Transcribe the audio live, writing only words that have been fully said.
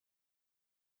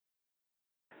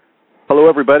Hello,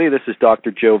 everybody. This is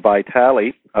Dr. Joe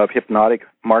Vitale of Hypnotic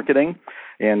Marketing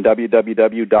and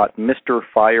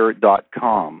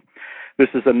www.mrfire.com. This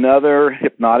is another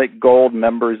Hypnotic Gold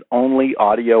members-only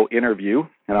audio interview,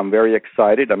 and I'm very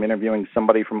excited. I'm interviewing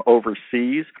somebody from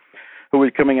overseas who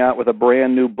is coming out with a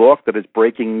brand new book that is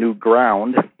breaking new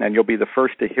ground, and you'll be the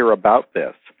first to hear about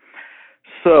this.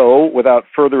 So, without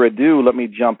further ado, let me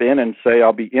jump in and say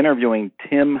I'll be interviewing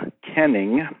Tim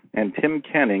Kenning, and Tim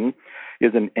Kenning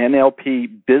is an NLP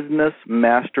business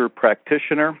master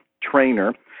practitioner,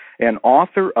 trainer, and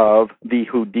author of The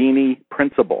Houdini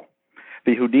Principle.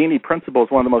 The Houdini Principle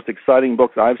is one of the most exciting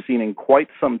books I've seen in quite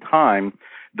some time.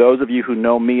 Those of you who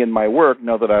know me and my work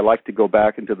know that I like to go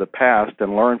back into the past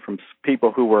and learn from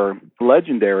people who were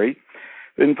legendary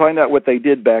and find out what they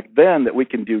did back then that we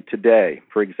can do today.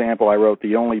 For example, I wrote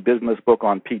the only business book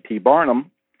on P.T.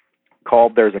 Barnum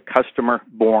called There's a Customer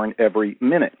Born Every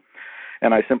Minute.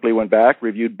 And I simply went back,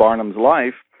 reviewed Barnum's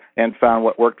life, and found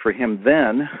what worked for him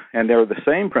then, and they're the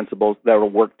same principles that will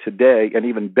work today, and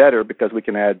even better because we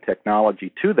can add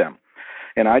technology to them.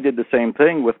 And I did the same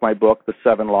thing with my book, The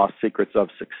 7 Lost Secrets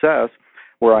of Success,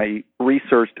 where I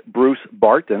researched Bruce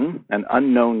Barton, an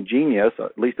unknown genius,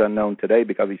 at least unknown today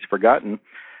because he's forgotten,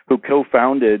 who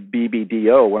co-founded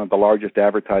BBDO, one of the largest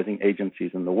advertising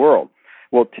agencies in the world.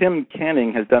 Well, Tim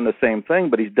Kenning has done the same thing,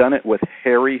 but he's done it with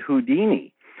Harry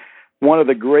Houdini, one of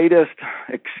the greatest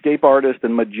escape artists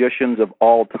and magicians of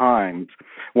all times,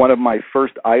 one of my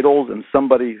first idols, and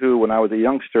somebody who, when I was a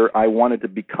youngster, I wanted to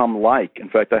become like. In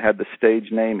fact, I had the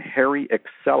stage name Harry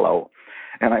Excello,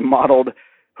 and I modeled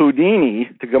Houdini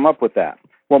to come up with that.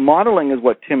 Well, modeling is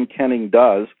what Tim Kenning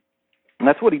does, and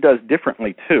that's what he does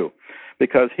differently, too,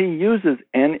 because he uses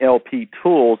NLP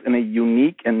tools in a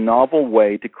unique and novel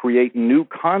way to create new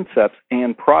concepts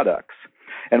and products.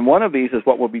 And one of these is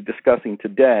what we'll be discussing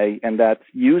today, and that's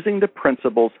using the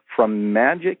principles from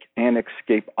magic and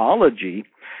escapology,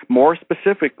 more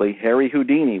specifically Harry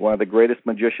Houdini, one of the greatest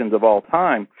magicians of all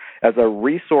time, as a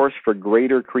resource for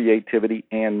greater creativity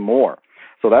and more.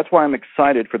 So that's why I'm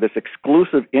excited for this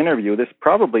exclusive interview. This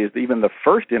probably is even the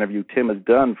first interview Tim has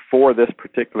done for this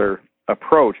particular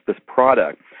approach, this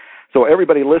product. So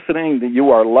everybody listening, you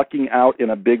are lucking out in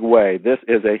a big way. This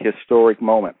is a historic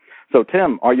moment. So,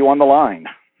 Tim, are you on the line?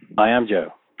 I am,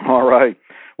 Joe. All right.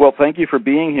 Well, thank you for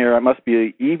being here. It must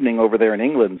be evening over there in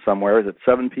England somewhere. Is it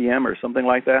 7 p.m. or something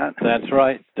like that? That's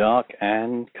right. Dark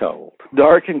and cold.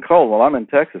 Dark and cold. Well, I'm in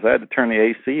Texas. I had to turn the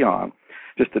AC on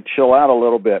just to chill out a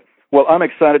little bit. Well, I'm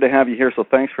excited to have you here, so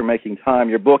thanks for making time.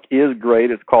 Your book is great.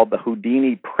 It's called The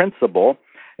Houdini Principle.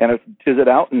 And is it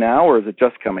out now, or is it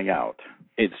just coming out?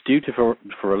 It's due for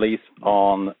release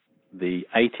on the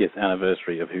 80th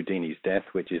anniversary of Houdini's death,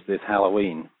 which is this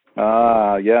Halloween.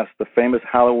 Ah, yes, the famous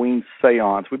Halloween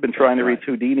seance. We've been trying to reach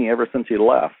Houdini ever since he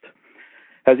left.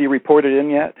 Has he reported in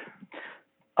yet?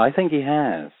 I think he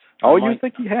has. Oh, you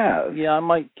think he has? Yeah, I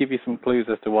might give you some clues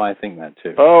as to why I think that,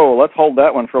 too. Oh, let's hold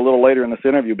that one for a little later in this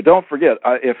interview. But don't forget,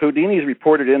 if Houdini's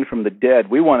reported in from the dead,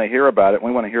 we want to hear about it.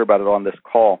 We want to hear about it on this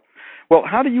call. Well,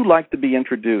 how do you like to be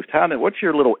introduced? What's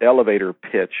your little elevator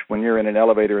pitch when you're in an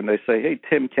elevator and they say, hey,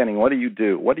 Tim Kenning, what do you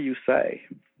do? What do you say?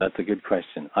 That's a good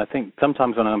question. I think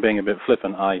sometimes when I'm being a bit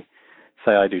flippant, I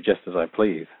say I do just as I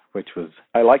please, which was...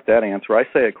 I like that answer. I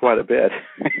say it quite a bit.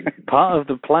 Part of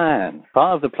the plan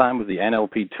with the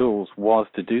NLP tools was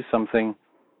to do something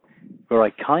where I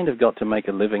kind of got to make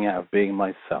a living out of being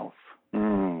myself.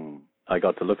 I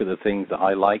got to look at the things that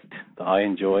I liked, that I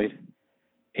enjoyed,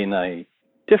 in a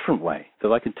different way,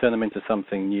 so I could turn them into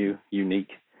something new, unique,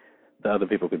 that other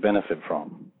people could benefit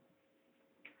from.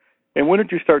 And when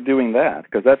did you start doing that?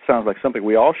 Because that sounds like something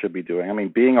we all should be doing. I mean,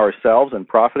 being ourselves and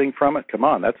profiting from it, come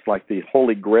on, that's like the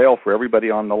holy grail for everybody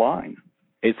on the line.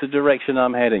 It's a direction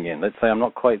I'm heading in. Let's say I'm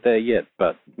not quite there yet,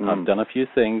 but I've done a few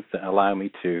things that allow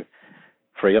me to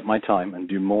free up my time and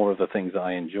do more of the things that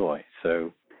I enjoy.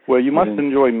 So, well, you must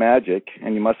enjoy magic,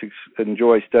 and you must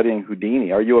enjoy studying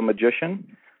Houdini. Are you a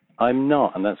magician? I'm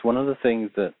not, and that's one of the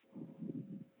things that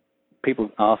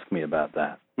people ask me about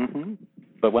that. Mm-hmm.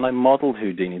 But when I modeled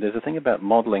Houdini, there's a thing about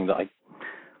modeling that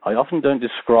I often don't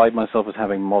describe myself as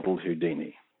having modeled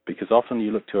Houdini, because often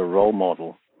you look to a role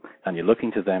model and you're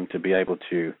looking to them to be able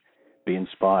to be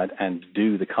inspired and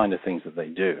do the kind of things that they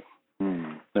do.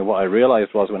 Now, what I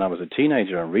realized was when I was a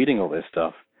teenager and reading all this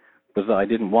stuff was that I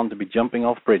didn't want to be jumping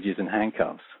off bridges in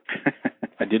handcuffs.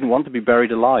 I didn't want to be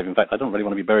buried alive. In fact, I don't really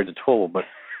want to be buried at all, but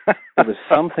there was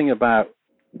something about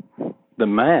the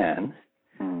man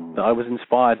that I was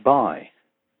inspired by.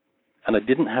 And I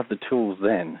didn't have the tools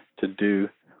then to do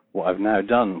what I've now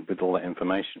done with all that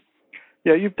information.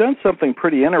 Yeah, you've done something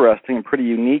pretty interesting and pretty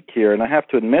unique here, and I have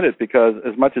to admit it because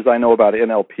as much as I know about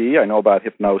NLP, I know about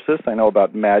hypnosis, I know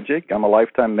about magic. I'm a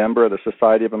lifetime member of the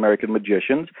Society of American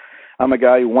Magicians. I'm a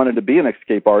guy who wanted to be an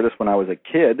escape artist when I was a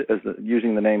kid,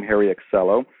 using the name Harry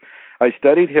Excello. I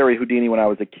studied Harry Houdini when I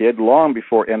was a kid, long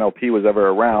before NLP was ever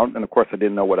around, and of course I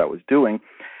didn't know what I was doing.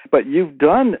 But you've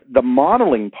done the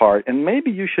modeling part, and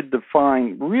maybe you should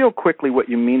define real quickly what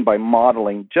you mean by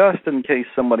modeling, just in case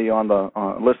somebody on the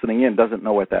listening in doesn't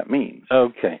know what that means.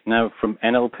 Okay. Now, from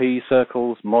NLP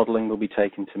circles, modeling will be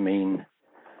taken to mean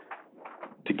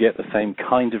to get the same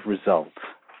kind of result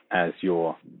as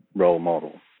your role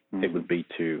model. Mm-hmm. It would be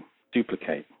to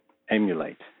duplicate,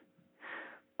 emulate.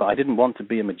 But I didn't want to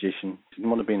be a magician, didn't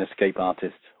want to be an escape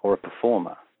artist or a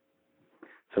performer.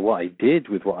 So what I did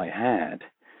with what I had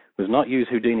was not use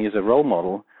Houdini as a role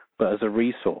model, but as a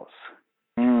resource.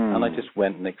 And I just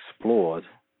went and explored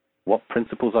what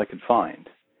principles I could find.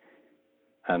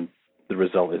 And the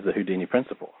result is the Houdini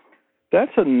principle.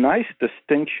 That's a nice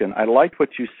distinction. I liked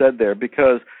what you said there,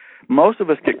 because most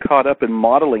of us get caught up in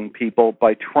modeling people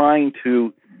by trying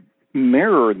to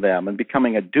mirror them and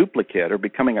becoming a duplicate or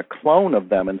becoming a clone of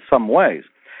them in some ways.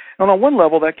 And on one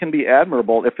level, that can be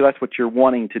admirable if that's what you're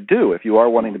wanting to do. If you are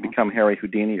wanting to become Harry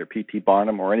Houdini or P.T.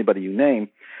 Barnum or anybody you name,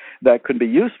 that could be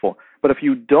useful. But if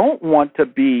you don't want to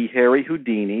be Harry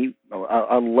Houdini,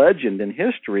 a legend in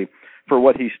history for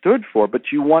what he stood for, but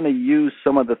you want to use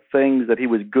some of the things that he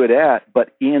was good at, but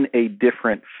in a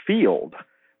different field,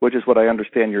 which is what I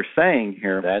understand you're saying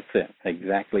here. That's it.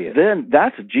 Exactly it. Then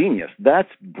that's genius. That's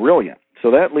brilliant. So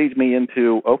that leads me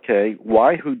into, okay,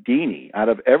 why Houdini? Out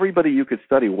of everybody you could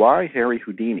study, why Harry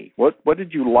Houdini? What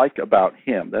did you like about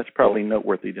him? That's probably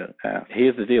noteworthy to ask.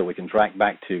 Here's the deal. We can track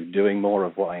back to doing more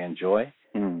of what I enjoy.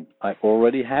 I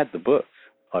already had the books.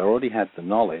 I already had the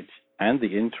knowledge and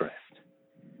the interest.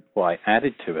 What I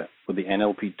added to it were the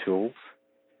NLP tools,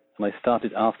 and I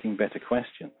started asking better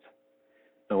questions.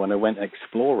 So when I went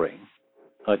exploring,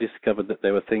 I discovered that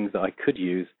there were things that I could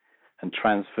use and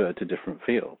transfer to different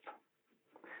fields.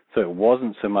 So it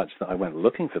wasn't so much that I went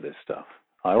looking for this stuff.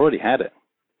 I already had it,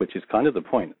 which is kind of the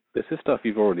point. This is stuff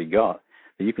you've already got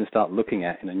that you can start looking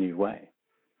at in a new way.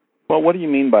 Well, what do you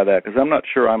mean by that? Because I'm not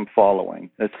sure I'm following.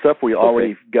 It's stuff we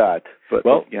already got, but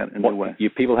in a new way. You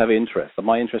people have interest.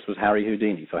 My interest was Harry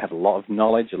Houdini, so I had a lot of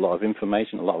knowledge, a lot of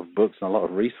information, a lot of books, and a lot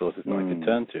of resources that I could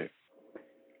turn to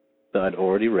that I'd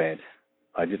already read.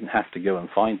 I didn't have to go and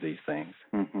find these things.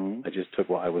 I just took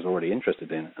what I was already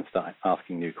interested in and started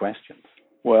asking new questions.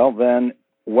 Well, then,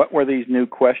 what were these new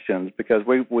questions? Because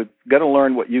we've got to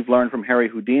learn what you've learned from Harry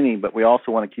Houdini, but we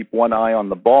also want to keep one eye on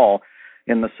the ball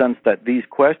in the sense that these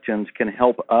questions can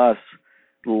help us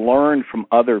learn from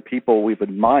other people we've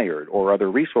admired or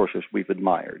other resources we've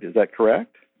admired. Is that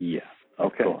correct? Yes,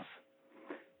 of course.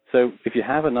 So if you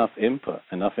have enough input,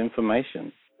 enough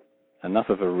information, enough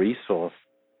of a resource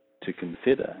to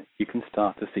consider, you can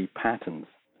start to see patterns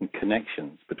and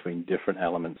connections between different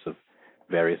elements of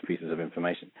various pieces of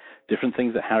information. Different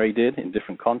things that Harry did in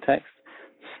different contexts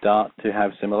start to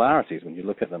have similarities when you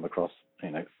look at them across,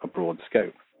 a broad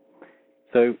scope.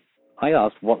 So I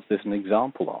asked, what's this an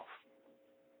example of?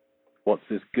 What's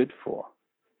this good for?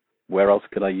 Where else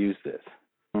could I use this?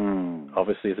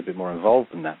 Obviously, it's a bit more involved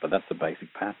than that, but that's the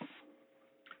basic pattern.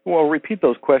 Well, repeat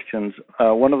those questions.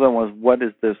 One of them was, what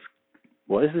is this?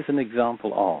 What is this an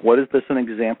example of? What is this an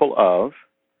example of?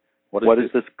 What is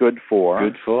this good for?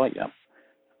 Good for, yeah.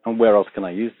 And where else can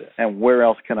I use this? And where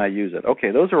else can I use it?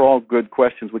 Okay, those are all good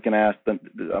questions we can ask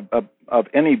of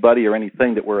anybody or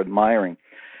anything that we're admiring.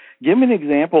 Give me an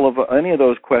example of any of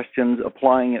those questions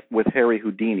applying it with Harry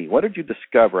Houdini. What did you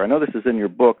discover? I know this is in your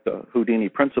book, The Houdini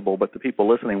Principle, but the people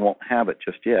listening won't have it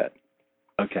just yet.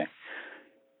 Okay.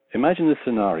 Imagine this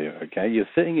scenario, okay? You're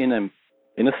sitting in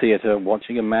a theater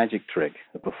watching a magic trick,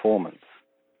 a performance.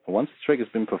 And once the trick has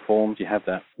been performed, you have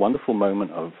that wonderful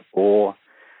moment of awe,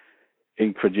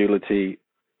 incredulity,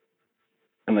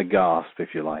 and a gasp, if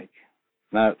you like.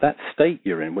 Now, that state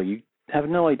you're in, where you have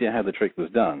no idea how the trick was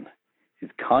done, is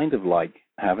kind of like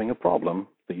having a problem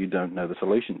that you don't know the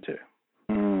solution to.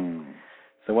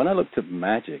 So when I looked at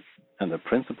magic and the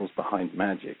principles behind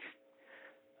magic,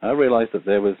 I realized that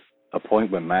there was a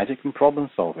point where magic and problem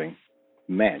solving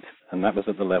met, and that was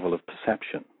at the level of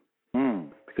perception.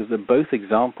 Because they're both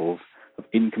examples of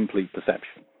incomplete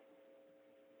perception.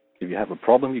 If you have a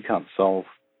problem you can't solve,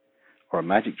 or a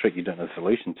magic trick you don't know the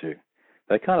solution to,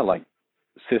 they're kind of like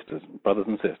brothers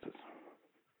and sisters.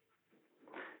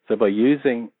 So by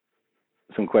using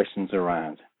some questions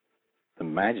around the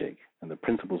magic and the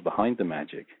principles behind the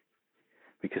magic,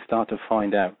 we could start to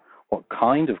find out what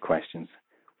kind of questions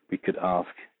we could ask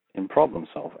in problem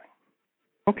solving.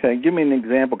 Okay, give me an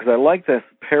example, because I like this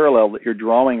parallel that you're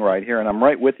drawing right here, and I'm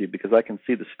right with you because I can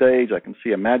see the stage, I can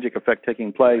see a magic effect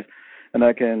taking place, and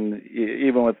I can,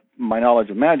 even with my knowledge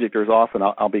of magic, there's often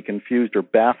I'll be confused or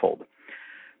baffled.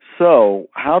 So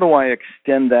how do I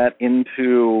extend that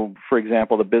into, for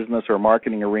example, the business or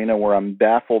marketing arena where I'm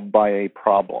baffled by a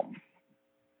problem?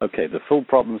 Okay, the full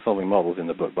problem-solving model's in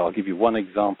the book, but I'll give you one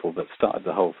example that started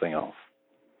the whole thing off.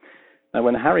 Now,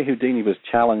 when Harry Houdini was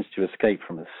challenged to escape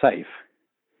from a safe,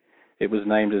 it was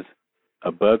named as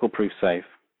a burglar-proof safe,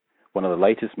 one of the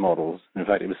latest models. In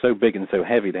fact, it was so big and so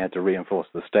heavy they had to reinforce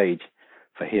the stage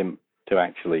for him to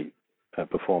actually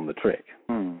perform the trick.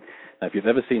 Now, if you've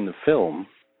ever seen the film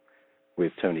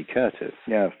with Tony Curtis...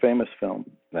 Yeah, famous film.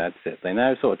 That's it. They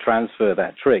now sort of transfer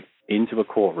that trick into a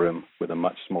courtroom with a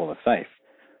much smaller safe.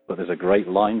 But there's a great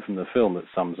line from the film that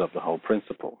sums up the whole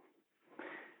principle.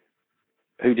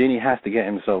 Houdini has to get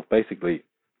himself basically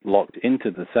locked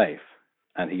into the safe,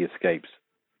 and he escapes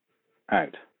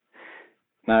out.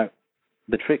 Now,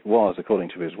 the trick was, according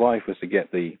to his wife, was to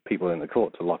get the people in the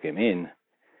court to lock him in,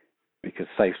 because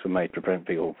safes were made to prevent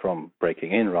people from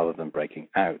breaking in rather than breaking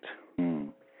out.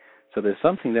 So there's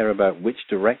something there about which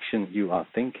direction you are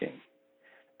thinking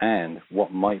and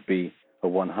what might be a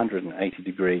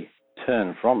 180-degree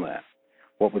turn from that.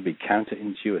 What would be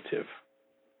counterintuitive?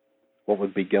 What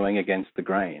would be going against the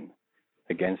grain,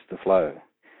 against the flow?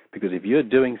 Because if you're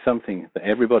doing something that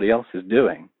everybody else is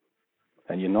doing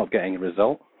and you're not getting a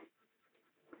result,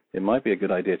 it might be a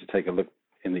good idea to take a look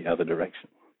in the other direction.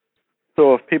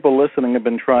 So if people listening have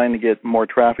been trying to get more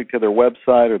traffic to their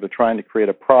website, or they're trying to create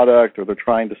a product, or they're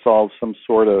trying to solve some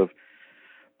sort of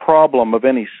problem of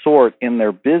any sort in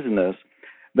their business,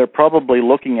 they're probably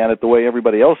looking at it the way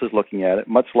everybody else is looking at it,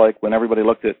 much like when everybody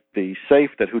looked at the safe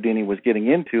that Houdini was getting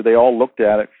into, they all looked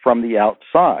at it from the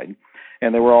outside,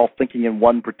 and they were all thinking in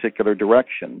one particular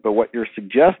direction. But what you're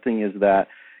suggesting is that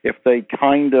if they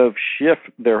kind of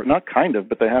shift their, not kind of,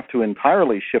 but they have to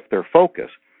entirely shift their focus.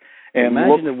 And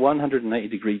imagine a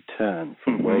 180-degree turn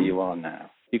from where you are now.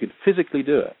 You could physically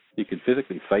do it. You could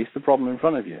physically face the problem in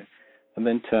front of you and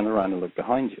then turn around and look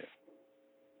behind you.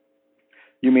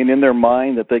 You mean in their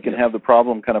mind that they can have the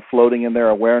problem kind of floating in their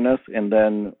awareness and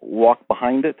then walk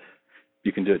behind it?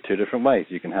 You can do it two different ways.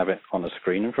 You can have it on a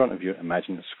screen in front of you,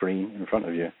 imagine a screen in front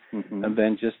of you, and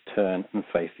then just turn and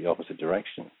face the opposite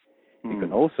direction. You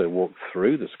can also walk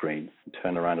through the screen and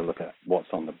turn around and look at what's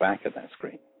on the back of that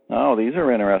screen. Oh, these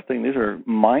are interesting. These are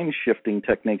mind-shifting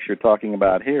techniques you're talking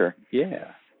about here.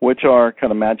 Yeah. Which are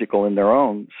kind of magical in their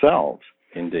own selves.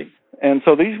 Indeed. And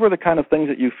so these were the kind of things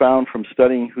that you found from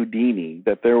studying Houdini,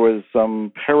 that there was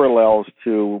some parallels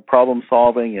to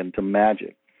problem-solving and to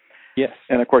magic. Yes.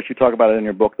 And, of course, you talk about it in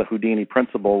your book, The Houdini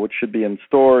Principle, which should be in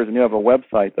stores, and you have a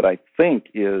website that I think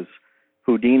is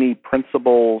Houdini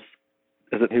Principles.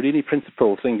 Is it Houdini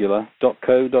Principle,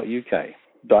 singular.co.uk.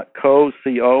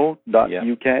 .co.uk.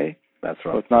 Yeah, that's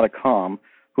right. So it's not a com.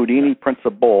 Houdini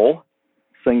Principle,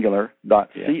 singular.co.uk.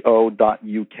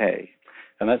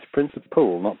 And that's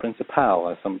principle, not principal,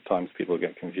 as sometimes people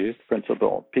get confused.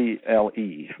 Principle,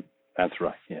 P-L-E. That's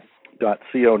right, yes.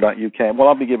 .co.uk. Well,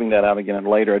 I'll be giving that out again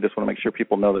later. I just want to make sure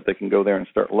people know that they can go there and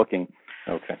start looking.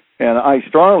 Okay. And I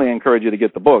strongly encourage you to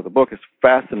get the book. The book is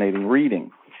fascinating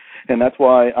reading. And that's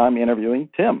why I'm interviewing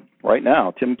Tim right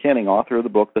now, Tim Kenning, author of the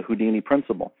book, The Houdini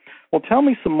Principle. Well, tell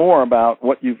me some more about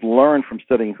what you've learned from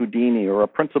studying Houdini, or a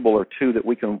principle or two that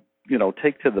we can,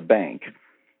 take to the bank.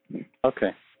 Okay.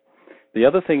 The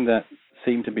other thing that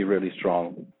seemed to be really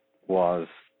strong was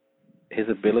his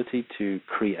ability to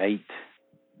create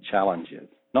challenges,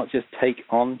 not just take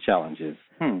on challenges,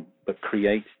 but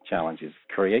create challenges,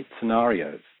 create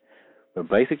scenarios where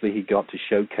basically he got to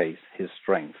showcase his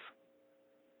strengths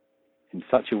in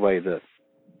such a way that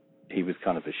he was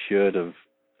kind of assured of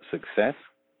success.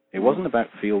 It wasn't about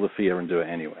feel the fear and do it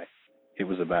anyway. It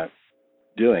was about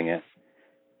doing it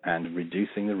and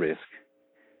reducing the risk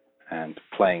and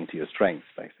playing to your strengths,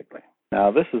 basically.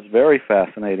 Now, this is very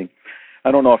fascinating.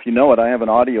 I don't know if you know it. I have an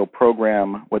audio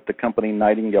program with the company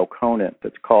Nightingale Conant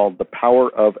that's called The Power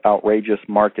of Outrageous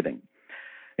Marketing.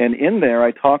 And in there,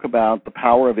 I talk about the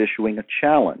power of issuing a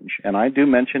challenge. And I do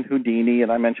mention Houdini,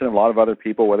 and I mention a lot of other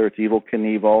people, whether it's Evel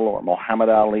Knievel or Muhammad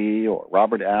Ali or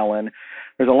Robert Allen.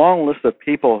 There's a long list of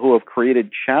people who have created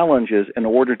challenges in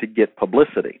order to get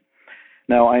publicity.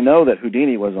 Now, I know that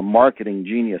Houdini was a marketing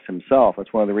genius himself.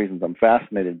 That's one of the reasons I'm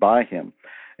fascinated by him.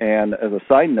 And as a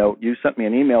side note, you sent me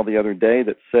an email the other day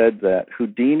that said that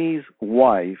Houdini's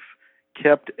wife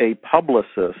kept a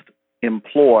publicist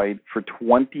employed for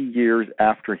 20 years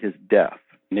after his death.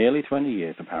 Nearly 20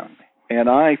 years, apparently. And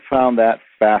I found that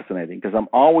fascinating because I'm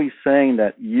always saying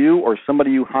that you or somebody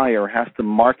you hire has to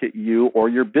market you or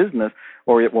your business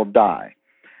or it will die.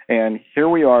 And here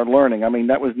we are learning. I mean,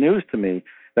 that was news to me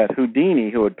that Houdini,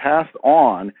 who had passed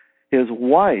on, his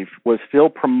wife was still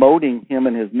promoting him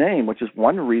and his name, which is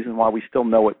one reason why we still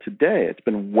know it today. It's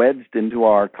been wedged into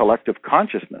our collective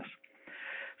consciousness.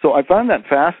 So I find that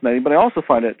fascinating, but I also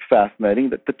find it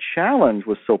fascinating that the challenge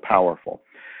was so powerful.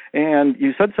 And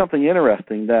you said something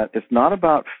interesting, that it's not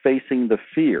about facing the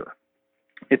fear.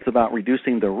 It's about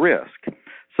reducing the risk.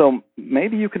 So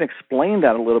maybe you can explain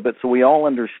that a little bit so we all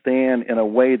understand in a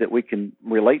way that we can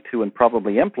relate to and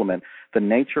probably implement the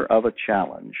nature of a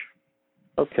challenge.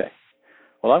 Okay.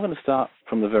 Well, I'm going to start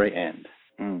from the very end.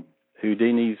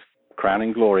 Houdini's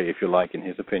crowning glory, if you like, in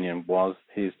his opinion, was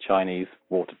his Chinese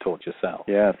water torture cell.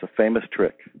 Yeah, it's a famous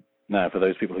trick. Now, for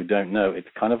those people who don't know, it's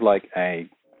kind of like a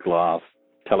glass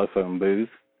telephone booth.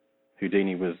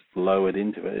 Houdini was lowered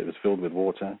into it. It was filled with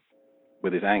water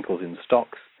with his ankles in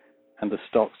stocks, and the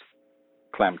stocks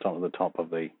clamped onto the top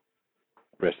of the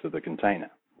rest of the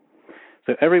container.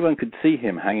 So everyone could see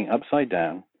him hanging upside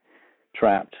down,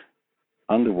 trapped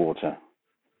underwater,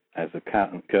 as the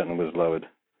curtain was lowered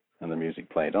and the music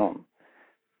played on.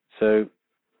 So,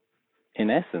 in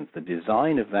essence, the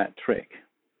design of that trick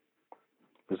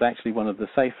was actually one of the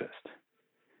safest.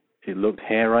 It looked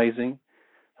hair-raising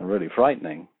and really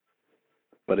frightening,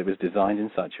 but it was designed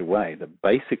in such a way that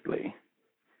basically,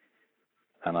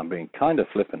 and I'm being kind of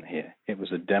flippant here, it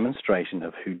was a demonstration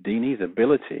of Houdini's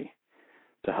ability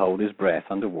to hold his breath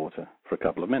underwater for a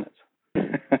couple of minutes.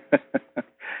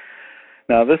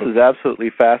 Now, this is absolutely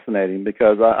fascinating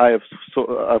because I have,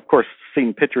 of course,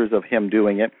 seen pictures of him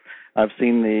doing it. I've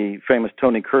seen the famous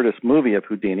Tony Curtis movie of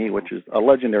Houdini, which is a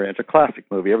legendary, it's a classic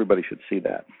movie. Everybody should see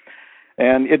that.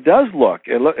 And it does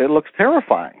it looks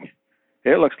terrifying.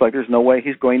 It looks like there's no way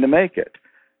he's going to make it.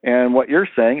 And what you're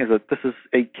saying is that this is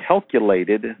a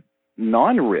calculated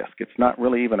non-risk. It's not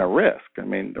really even a risk. I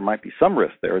mean, there might be some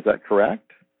risk there. Is that correct?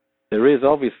 There is,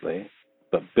 obviously,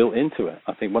 but built into it.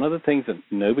 I think one of the things that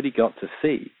nobody got to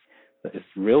see that is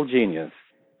real genius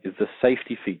is the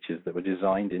safety features that were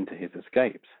designed into his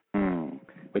escapes,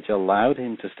 which allowed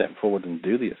him to step forward and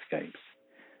do the escapes,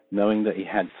 knowing that he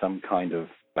had some kind of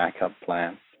backup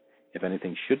plan. If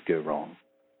anything should go wrong,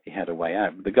 he had a way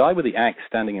out. The guy with the axe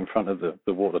standing in front of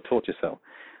the water torture cell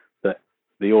that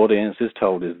the audience is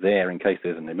told is there in case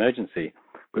there's an emergency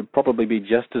would probably be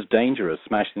just as dangerous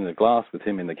smashing the glass with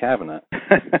him in the cabinet.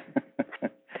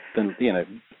 Then,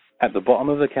 at the bottom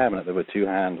of the cabinet there were two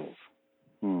handles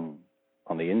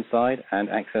on the inside and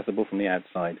accessible from the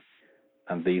outside,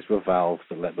 and these were valves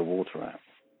that let the water out.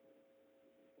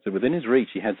 So within his reach,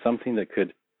 he had something that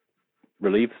could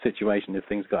relieve the situation if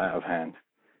things got out of hand.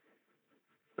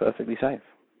 Perfectly safe.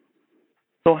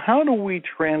 So how do we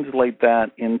translate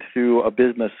that into a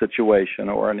business situation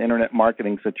or an internet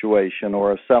marketing situation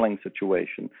or a selling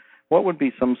situation? What would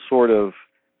be some sort of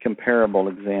comparable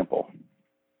example?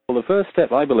 Well, the first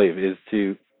step, I believe, is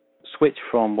to switch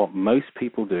from what most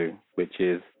people do, which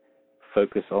is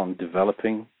focus on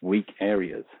developing weak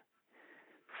areas.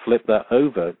 Flip that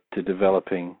over to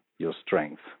developing your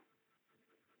strengths.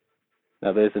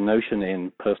 Now, there's a notion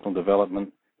in personal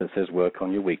development that says work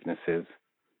on your weaknesses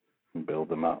and build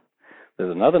them up.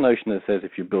 There's another notion that says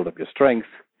if you build up your strengths,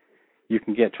 you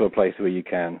can get to a place where you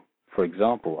can, for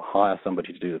example, hire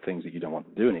somebody to do the things that you don't want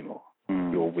to do anymore,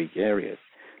 your weak areas.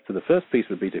 So the first piece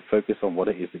would be to focus on what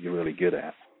it is that you're really good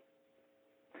at.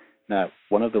 Now,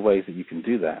 one of the ways that you can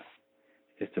do that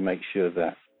is to make sure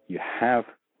that you have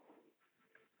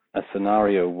a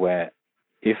scenario where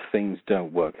if things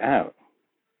don't work out,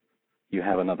 you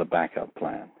have another backup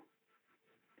plan.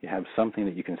 You have something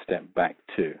that you can step back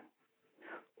to.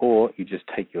 Or you just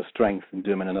take your strengths and do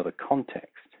them in another context.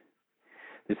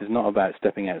 This is not about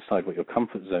stepping outside what your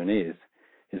comfort zone is.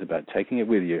 It's about taking it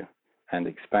with you and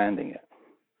expanding it.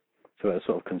 So at a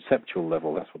sort of conceptual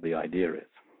level, that's what the idea is.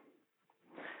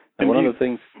 And one of the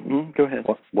things, go ahead.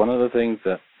 One of the things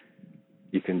that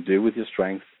you can do with your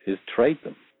strengths is trade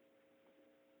them.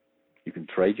 You can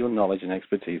trade your knowledge and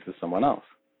expertise with someone else.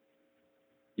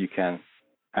 You can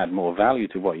add more value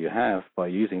to what you have by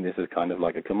using this as kind of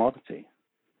like a commodity.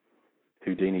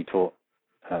 Houdini taught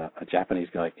a Japanese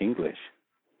guy English.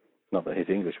 Not that his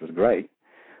English was great,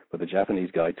 but the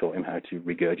Japanese guy taught him how to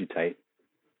regurgitate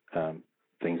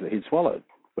things that he'd swallowed,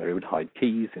 where he would hide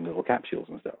keys in little capsules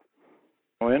and stuff.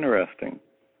 Oh, interesting.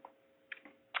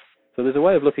 So there's a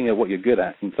way of looking at what you're good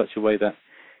at in such a way that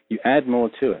you add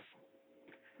more to it.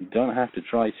 You don't have to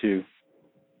try to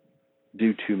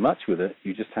do too much with it.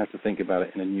 You just have to think about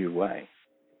it in a new way.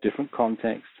 Different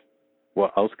context.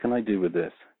 What else can I do with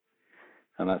this?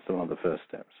 And that's one of the first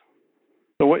steps.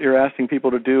 So what you're asking people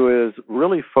to do is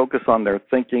really focus on their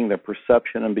thinking, their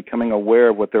perception, and becoming aware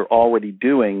of what they're already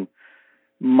doing.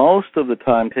 Most of the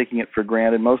time, taking it for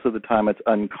granted, most of the time it's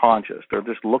unconscious. They're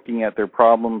just looking at their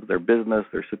problems, their business,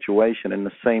 their situation in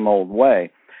the same old way.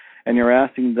 And you're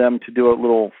asking them to do a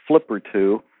little flip or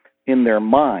two in their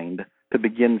mind to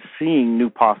begin seeing new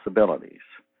possibilities.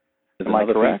 Am I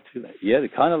correct? Yeah,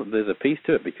 there's a piece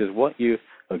to it, because what you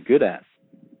are good at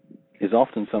is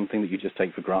often something that you just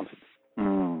take for granted.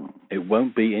 It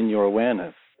won't be in your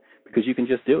awareness because you can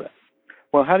just do it.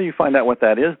 Well, how do you find out what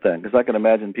that is then? Because I can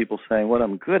imagine people saying, what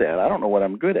I'm good at. I don't know what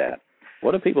I'm good at.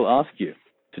 What do people ask you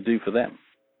to do for them?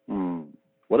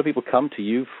 What do people come to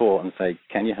you for and say,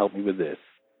 can you help me with this?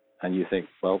 And you think,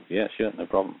 well, yeah, sure, no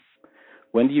problem.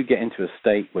 When do you get into a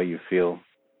state where you feel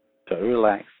totally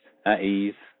relaxed, at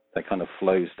ease, that kind of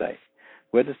flow state?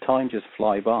 Where does time just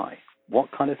fly by?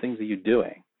 What kind of things are you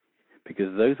doing?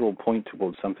 Because those will point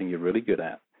towards something you're really good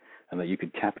at and that you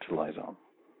could capitalize on.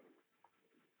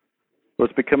 So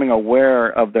it's becoming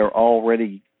aware of their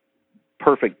already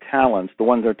perfect talents, the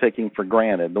ones they're taking for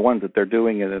granted, the ones that they're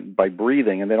doing it by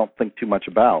breathing and they don't think too much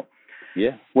about.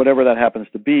 Yeah. Whatever that happens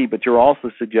to be, but you're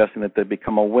also suggesting that they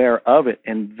become aware of it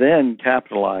and then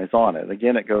capitalize on it.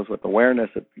 Again, it goes with awareness,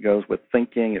 it goes with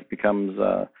thinking, it becomes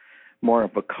more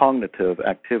of a cognitive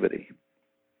activity.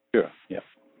 Sure, yeah.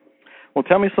 Well,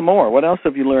 tell me some more. What else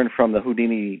have you learned from the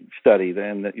Houdini study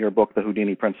and your book, The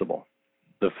Houdini Principle?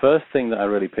 The first thing that I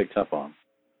really picked up on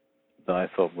that I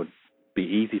thought would be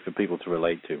easy for people to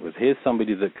relate to was, here's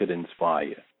somebody that could inspire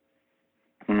you.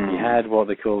 He had what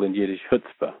they call in Yiddish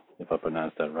chutzpah, if I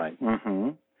pronounced that right,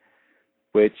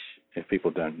 which, if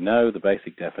people don't know, the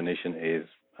basic definition is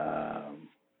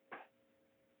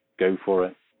go for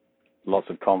it, lots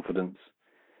of confidence,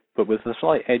 but with a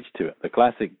slight edge to it. The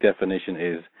classic definition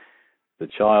is the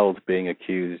child being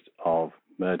accused of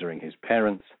murdering his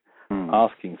parents,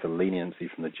 asking for leniency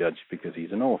from the judge because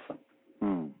he's an orphan.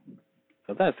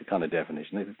 So that's the kind of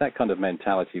definition. It's that kind of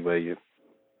mentality where you're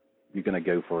going to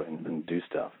go for it and do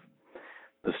stuff.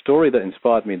 The story that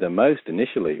inspired me the most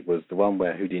initially was the one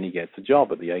where Houdini gets a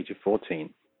job at the age of 14.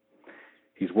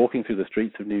 He's walking through the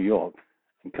streets of New York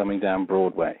and coming down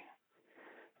Broadway.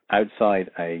 Outside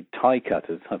a tie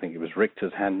cutter's, I think it was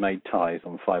Richter's Handmade Ties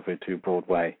on 502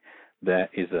 Broadway, there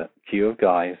is a queue of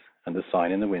guys and a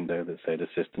sign in the window that said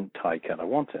Assistant Tie Cutter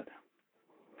Wanted.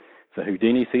 So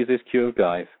Houdini sees this queue of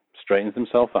guys, straightens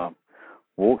himself up,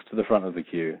 walks to the front of the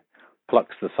queue,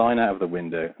 plucks the sign out of the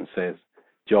window and says,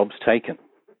 "Job's taken,"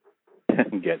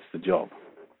 and gets the job.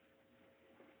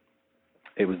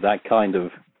 It was that kind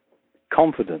of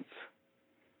confidence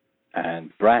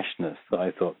and brashness that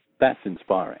I thought, that's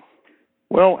inspiring.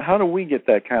 Well, how do we get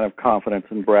that kind of confidence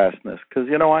and brashness? Because,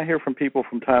 I hear from people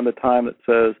from time to time that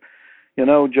says,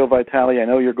 Joe Vitale, I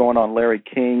know you're going on Larry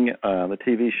King, the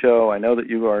TV show. I know that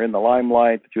you are in the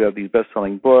limelight, that you have these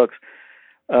best-selling books.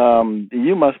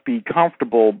 You must be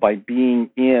comfortable by being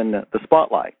in the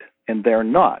spotlight. And they're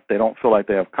not. They don't feel like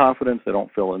they have confidence. They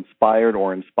don't feel inspired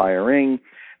or inspiring.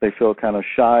 They feel kind of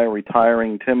shy,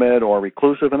 retiring, timid, or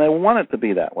reclusive, and they want it to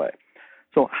be that way.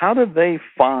 So how do they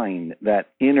find that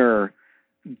inner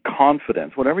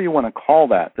confidence, whatever you want to call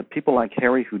that people like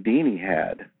Harry Houdini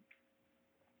had?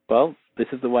 Well, this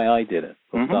is the way I did it.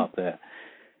 We'll start there.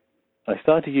 I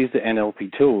started to use the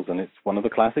NLP tools, and it's one of the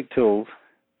classic tools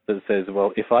that says,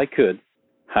 well, if I could,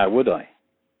 how would I?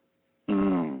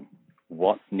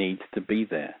 What needs to be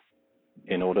there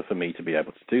in order for me to be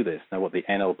able to do this? Now, what the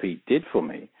NLP did for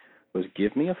me was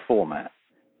give me a format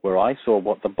where I saw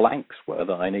what the blanks were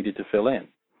that I needed to fill in.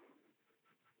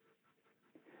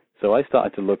 So I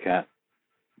started to look at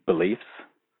beliefs,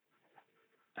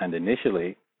 and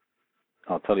initially,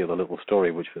 I'll tell you the little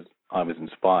story which I was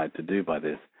inspired to do by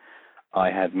this.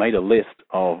 I had made a list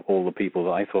of all the people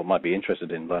that I thought might be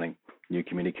interested in learning new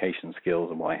communication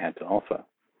skills and what I had to offer,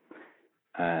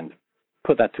 and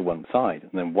put that to one side.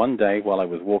 And then one day, while I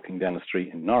was walking down the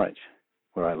street in Norwich,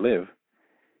 where I live,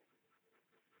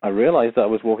 I realized that I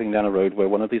was walking down a road where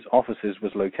one of these offices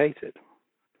was located.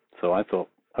 So I thought,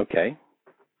 okay,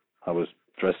 I was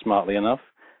dressed smartly enough,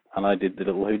 and I did the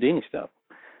little Houdini stuff.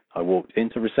 I walked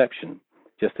into reception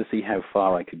just to see how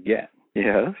far I could get.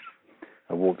 Yes.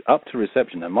 I walked up to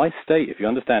reception, and my state, if you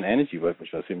understand energy work, which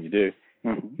I assume you do,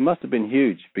 must have been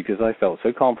huge, because I felt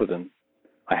so confident.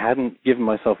 I hadn't given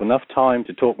myself enough time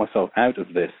to talk myself out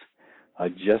of this.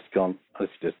 I'd just gone,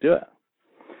 let's just do it.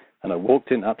 And I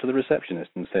walked in up to the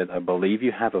receptionist and said, I believe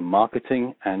you have a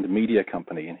marketing and media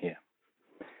company in here.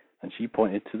 And she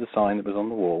pointed to the sign that was on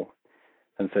the wall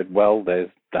and said, well,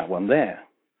 there's that one there.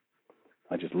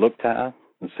 I just looked at her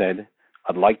and said,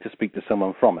 I'd like to speak to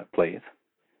someone from it, please.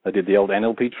 I did the old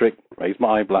NLP trick, raised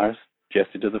my eyebrows,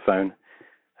 gestured to the phone,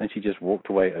 and she just walked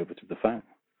away over to the phone.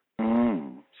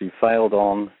 She failed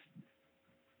on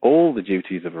all the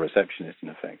duties of a receptionist, in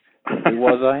effect. Who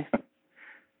was I?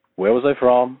 Where was I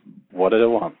from? What did I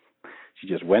want? She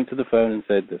just went to the phone and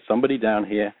said, there's somebody down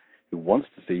here who wants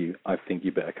to see you. I think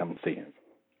you better come and see him.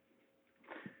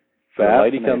 So the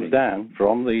lady comes down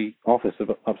from the office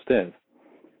upstairs,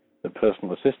 the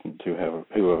personal assistant to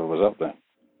whoever was up there.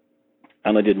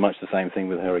 And I did much the same thing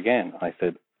with her again. I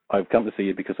said, I've come to see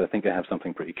you because I think I have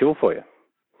something pretty cool for you.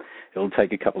 It'll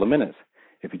take a couple of minutes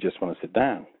if you just want to sit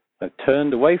down. I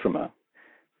turned away from her,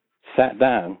 sat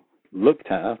down, looked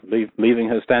at her, leaving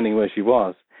her standing where she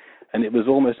was, and it was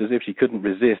almost as if she couldn't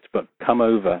resist but come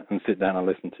over and sit down and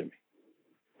listen to me.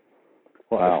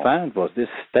 What I found was this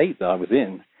state that I was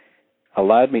in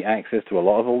allowed me access to a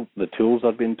lot of all the tools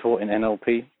I'd been taught in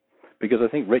NLP, because I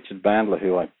think Richard Bandler,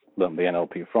 who I learned the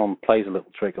NLP from, plays a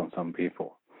little trick on some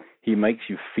people. He makes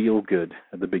you feel good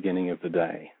at the beginning of the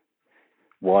day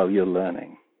while you're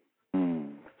learning.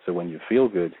 So when you feel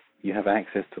good, you have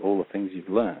access to all the things you've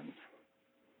learned.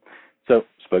 So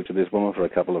spoke to this woman for a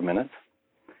couple of minutes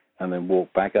and then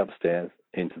walked back upstairs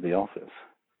into the office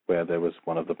where there was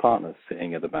one of the partners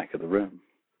sitting at the back of the room.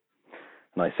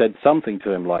 And I said something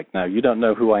to him like, now, you don't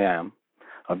know who I am.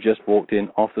 I've just walked in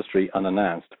off the street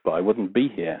unannounced, but I wouldn't be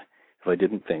here if I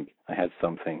didn't think I had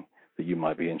something that you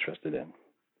might be interested in.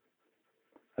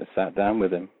 I sat down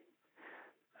with him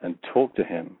and talked to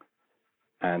him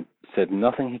and said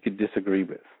nothing he could disagree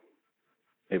with.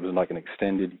 It was like an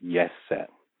extended yes set.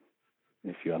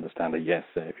 If you understand a yes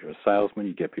set, if you're a salesman,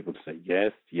 you get people to say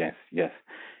yes, yes, yes.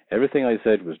 Everything I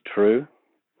said was true,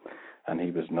 and he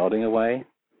was nodding away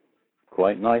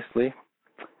quite nicely,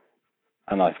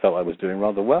 and I felt I was doing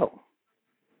rather well.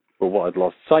 But what I'd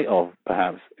lost sight of,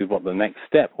 perhaps, is what the next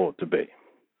step ought to be.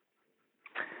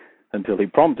 Until he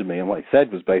prompted me, and what he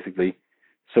said was basically,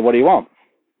 so what do you want?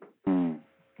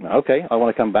 Okay, I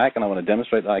want to come back and I want to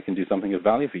demonstrate that I can do something of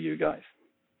value for you guys.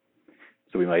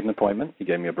 So we made an appointment, he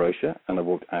gave me a brochure, and I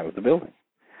walked out of the building.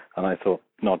 And I thought,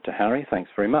 nod to Harry, thanks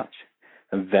very much.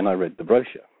 And then I read the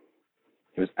brochure.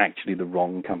 It was actually the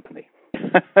wrong company.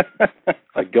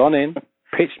 I'd gone in,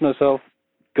 pitched myself,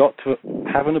 got to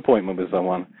have an appointment with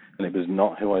someone, and it was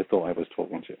not who I thought I was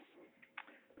talking to.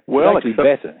 Well, It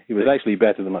was actually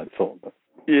better than I thought. But.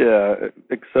 Yeah,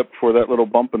 except for that little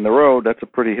bump in the road, that's a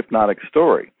pretty hypnotic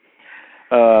story.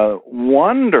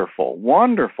 Wonderful,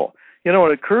 wonderful. You know,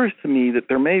 it occurs to me that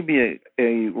there may be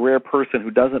a rare person who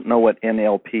doesn't know what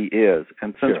NLP is.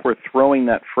 And since we're throwing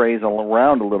that phrase all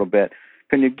around a little bit,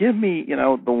 can you give me,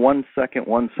 the 1 second,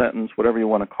 1 sentence, whatever you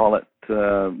want to call it,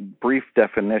 brief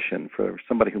definition for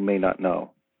somebody who may not know?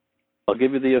 I'll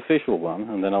give you the official one,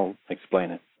 and then I'll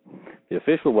explain it. The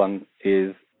official one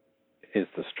is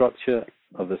the structure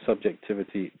of the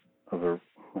subjectivity of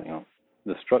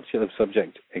the structure of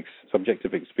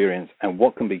subjective experience and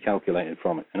what can be calculated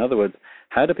from it. In other words,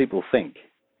 how do people think,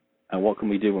 and what can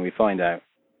we do when we find out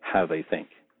how they think?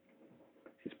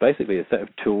 It's basically a set of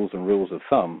tools and rules of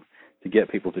thumb to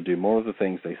get people to do more of the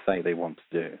things they say they want to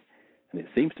do. And it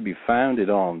seems to be founded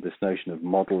on this notion of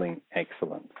modeling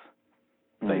excellence.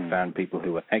 They found people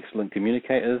who were excellent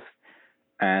communicators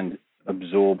and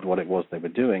absorbed what it was they were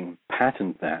doing,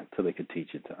 patented that so they could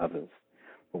teach it to others.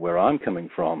 But where I'm coming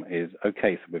from is,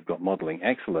 okay, so we've got modeling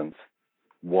excellence.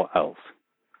 What else?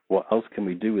 What else can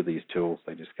we do with these tools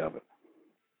they discovered?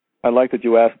 I like that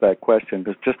you asked that question,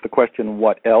 because just the question,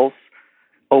 what else,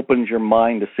 opens your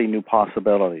mind to see new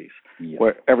possibilities. Yeah.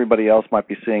 Where everybody else might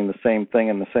be seeing the same thing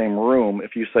in the same room.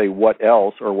 If you say what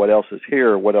else, or what else is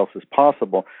here, or what else is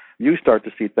possible, you start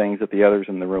to see things that the others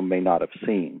in the room may not have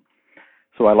seen.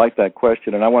 So I like that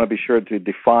question, and I want to be sure to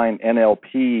define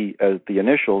NLP as the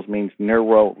initials means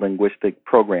neuro-linguistic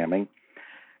programming.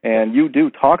 And you do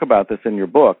talk about this in your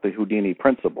book, The Houdini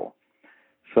Principle.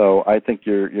 So I think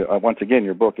once again,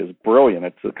 your book is brilliant.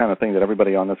 It's the kind of thing that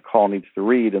everybody on this call needs to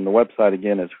read. And the website,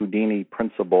 again, is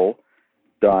houdiniprinciple.co.uk,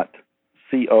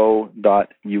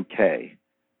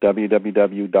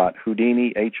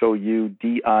 www.houdini,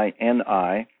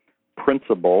 Houdini,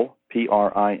 principle, principle.co.uk.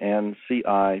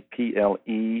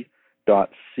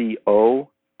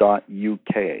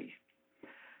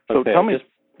 So tell me.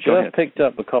 Just picked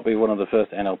up a copy of one of the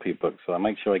first NLP books, so I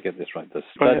make sure I get this right. The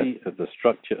Study of the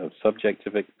Structure of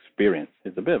Subjective Experience.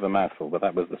 It's a bit of a mouthful, but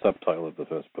that was the subtitle of the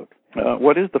first book.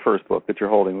 What is the first book that you're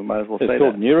holding? We might as well say that. It's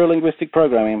called Neuro-Linguistic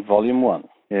Programming, Volume 1.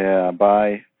 Yeah,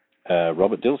 by?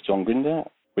 Robert Dilts, John Grinder,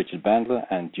 Richard Bandler,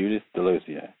 and Judith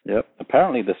Delosier. Yep.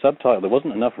 Apparently the subtitle, there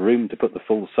wasn't enough room to put the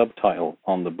full subtitle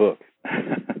on the book.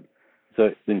 So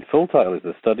the full title is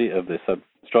The Study of the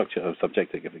Structure of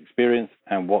Subjective Experience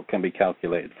and What Can Be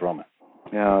Calculated from It.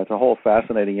 Yeah, it's a whole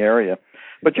fascinating area.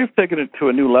 But you've taken it to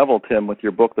a new level, Tim, with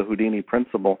your book, The Houdini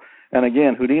Principle. And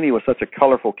again, Houdini was such a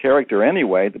colorful character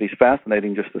anyway that he's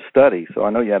fascinating just to study. So I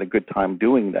know you had a good time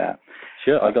doing that.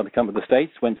 Sure, I got to come to the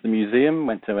States, went to the museum,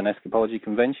 went to an escapology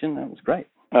convention. That was great.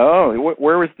 Oh,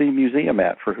 where was the museum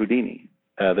at for Houdini?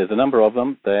 There's a number of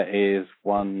them. There is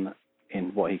one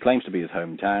in what he claims to be his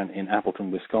hometown in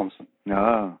Appleton, Wisconsin.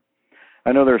 Ah,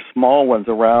 I know there's small ones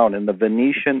around in the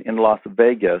Venetian in Las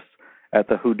Vegas at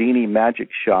the Houdini Magic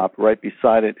Shop. Right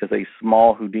beside it is a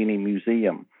small Houdini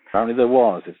museum. Apparently there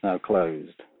was. It's now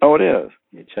closed. Oh, it is?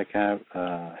 You check out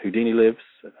Houdini Lives.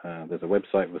 There's a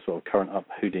website with sort of current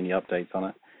Houdini updates on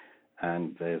it.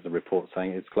 And there's a report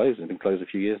saying it's closed. It's been closed a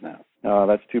few years now. Oh,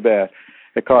 that's too bad.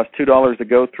 It cost $2 to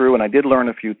go through, and I did learn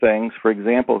a few things. For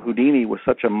example, Houdini was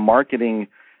such a marketing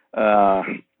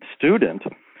student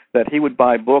that he would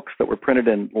buy books that were printed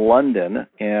in London,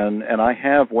 and I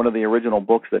have one of the original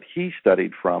books that he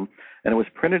studied from, and it was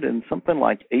printed in something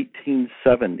like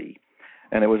 1870.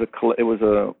 And it was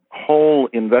a whole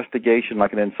investigation,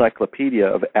 like an encyclopedia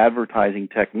of advertising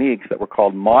techniques that were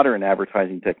called modern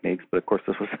advertising techniques, but of course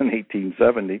this was in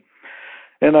 1870.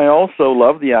 And I also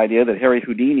love the idea that Harry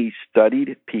Houdini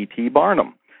studied P.T.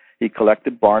 Barnum. He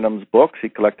collected Barnum's books. He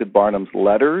collected Barnum's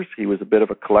letters. He was a bit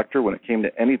of a collector when it came to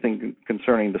anything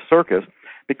concerning the circus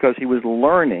because he was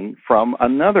learning from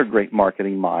another great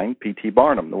marketing mind, P.T.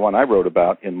 Barnum, the one I wrote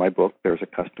about in my book, There's a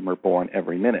Customer Born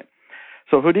Every Minute.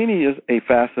 So Houdini is a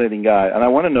fascinating guy, and I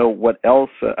want to know what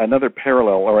else, another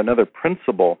parallel or another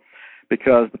principle,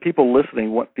 because the people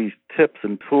listening want these tips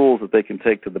and tools that they can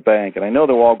take to the bank. And I know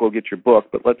they'll all go get your book,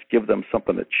 but let's give them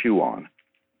something to chew on.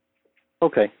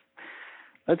 Okay.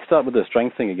 Let's start with the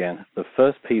strength thing again. The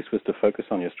first piece was to focus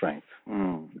on your strengths,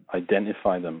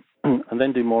 identify them, and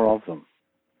then do more of them.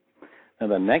 Now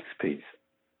the next piece,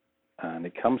 and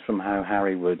it comes from how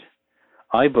Harry would,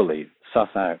 I believe, suss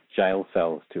out jail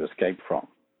cells to escape from,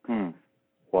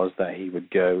 was that he would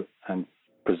go and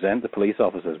present the police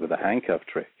officers with a handcuff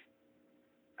trick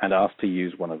and ask to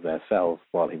use one of their cells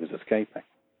while he was escaping.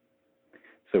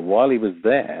 So while he was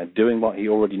there doing what he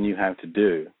already knew how to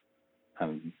do,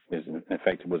 and in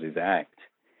effect it was his act,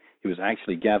 he was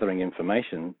actually gathering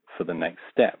information for the next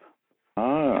step.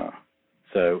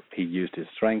 So he used his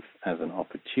strength as an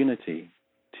opportunity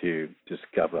to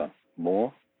discover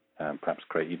more, and perhaps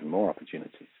create even more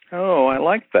opportunities. Oh, I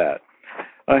like that.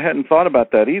 I hadn't thought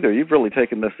about that either. You've really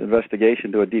taken this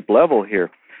investigation to a deep level here,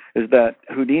 is that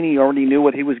Houdini already knew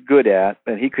what he was good at,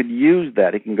 and he could use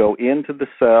that. He can go into the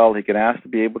cell. He can ask to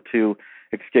be able to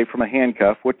escape from a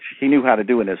handcuff, which he knew how to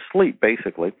do in his sleep,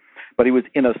 basically. But he was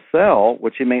in a cell,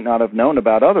 which he may not have known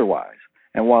about otherwise.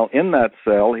 And while in that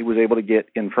cell, he was able to get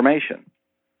information.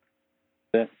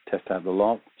 Test out the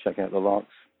lock, check out the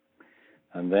locks.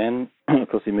 And then, of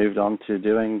course, he moved on to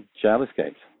doing jail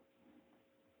escapes.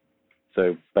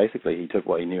 So basically, he took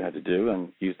what he knew how to do and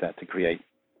used that to create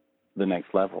the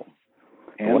next level.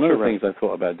 And one of the things I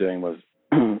thought about doing was,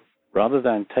 rather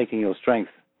than taking your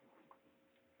strength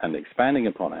and expanding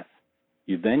upon it,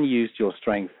 you then used your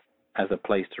strength as a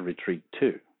place to retreat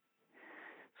to.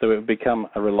 So it would become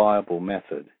a reliable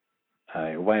method,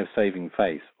 a way of saving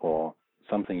face, or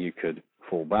something you could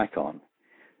fall back on.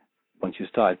 Once you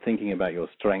started thinking about your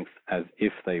strengths as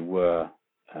if they were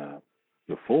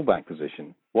your fallback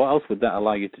position, what else would that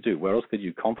allow you to do? Where else could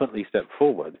you confidently step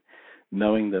forward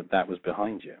knowing that that was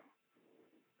behind you?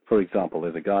 For example,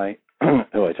 there's a guy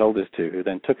who I told this to who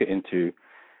then took it into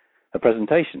a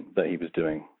presentation that he was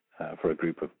doing for a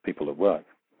group of people at work.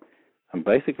 And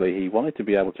basically, he wanted to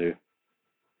be able to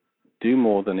do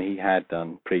more than he had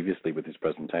done previously with his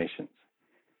presentations.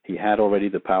 He had already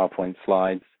the PowerPoint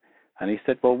slides, and he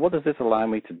said, well, what does this allow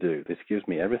me to do? This gives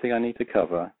me everything I need to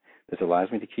cover. This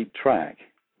allows me to keep track.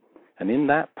 And in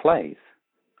that place,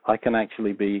 I can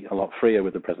actually be a lot freer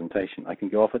with the presentation. I can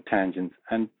go off at tangents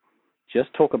and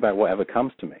just talk about whatever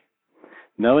comes to me,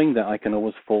 knowing that I can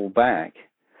always fall back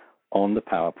on the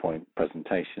PowerPoint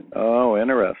presentation. Oh,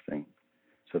 interesting.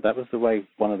 So that was the way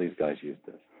one of these guys used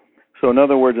this. So in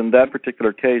other words, in that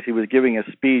particular case, he was giving a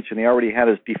speech, and he already had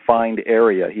his defined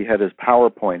area. He had his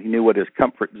PowerPoint. He knew what his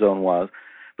comfort zone was,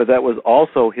 but that was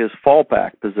also his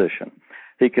fallback position.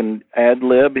 He can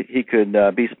ad-lib. He could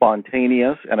be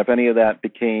spontaneous, and if any of that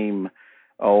became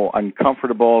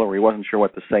uncomfortable or he wasn't sure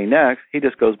what to say next, he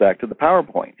just goes back to the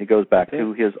PowerPoint. He goes back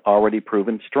to his already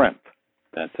proven strength.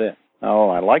 That's it. Oh,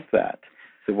 I like that.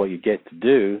 So what you get to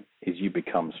do is you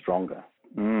become stronger.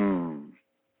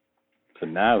 So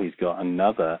now he's got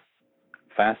another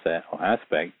facet or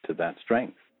aspect to that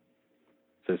strength.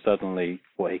 So suddenly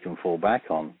what he can fall back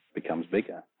on becomes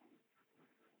bigger.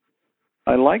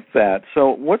 I like that.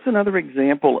 So what's another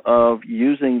example of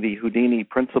using the Houdini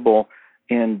principle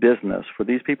in business? For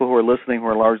these people who are listening who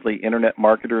are largely internet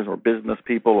marketers or business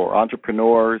people or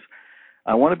entrepreneurs,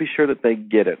 I want to be sure that they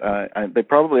get it. They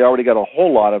probably already got a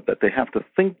whole lot of that. They have to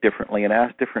think differently and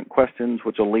ask different questions,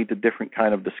 which will lead to different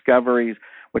kind of discoveries,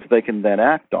 which they can then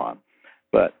act on.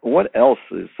 But what else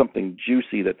is something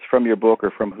juicy that's from your book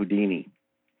or from Houdini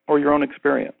or your own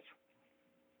experience?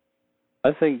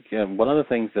 I think one of the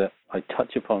things that I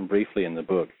touch upon briefly in the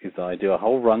book is that I do a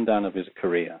whole rundown of his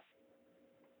career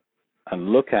and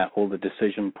look at all the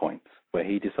decision points where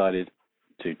he decided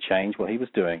to change what he was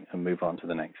doing and move on to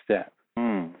the next step.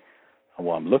 And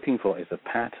what I'm looking for is a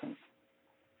pattern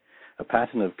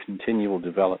of continual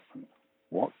development.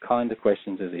 What kind of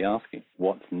questions is he asking?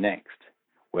 What's next?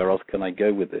 Where else can I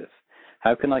go with this?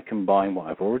 How can I combine what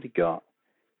I've already got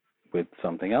with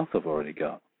something else I've already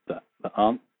got that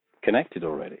aren't connected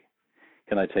already?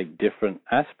 Can I take different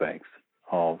aspects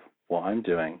of what I'm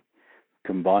doing,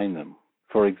 combine them?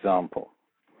 For example,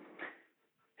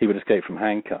 he would escape from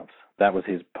handcuffs. That was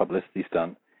his publicity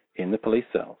stunt in the police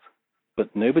cells.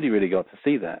 But nobody really got to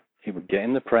see that. He would get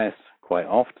in the press quite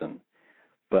often,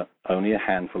 but only a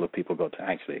handful of people got to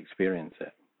actually experience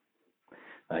it.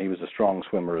 Now, he was a strong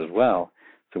swimmer as well,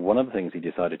 so one of the things he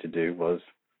decided to do was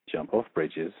jump off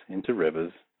bridges into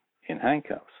rivers in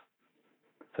handcuffs.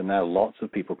 So now lots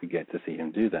of people could get to see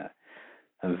him do that.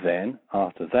 And then,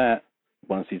 after that,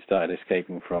 once he'd started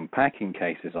escaping from packing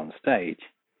cases on stage,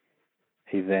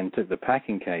 he then took the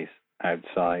packing case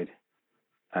outside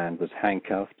and was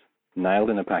handcuffed, nailed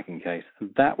in a packing case, and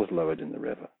that was lowered in the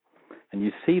river. And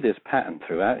you see this pattern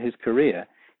throughout his career.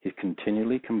 He's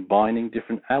continually combining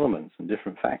different elements and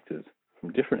different factors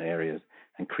from different areas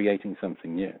and creating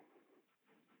something new.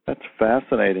 That's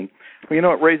fascinating.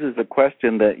 Well, it raises the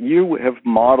question that you have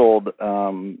modeled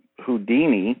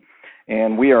Houdini,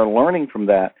 and we are learning from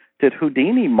that. Did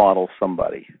Houdini model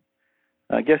somebody?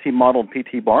 I guess he modeled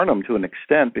P.T. Barnum to an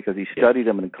extent because he studied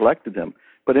him and collected him.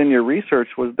 But in your research,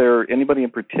 was there anybody in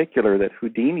particular that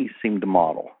Houdini seemed to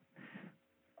model?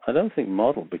 I don't think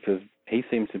model, because he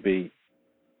seemed to be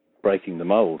breaking the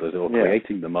mold or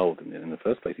creating the mold in the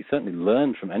first place. He certainly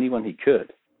learned from anyone he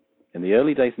could. In the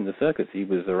early days in the circus, he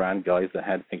was around guys that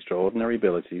had extraordinary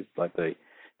abilities, like the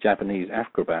Japanese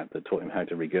acrobat that taught him how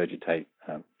to regurgitate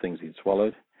things he'd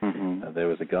swallowed. Mm-hmm. There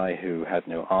was a guy who had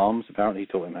no arms. Apparently, he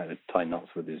taught him how to tie knots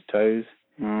with his toes.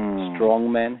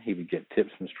 Strong men, he would get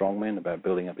tips from strong men about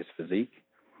building up his physique.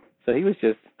 So he was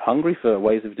just hungry for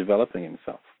ways of developing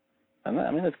himself. And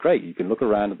that's great. You can look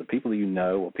around at the people you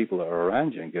know or people that are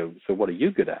around you and go, so what are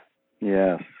you good at?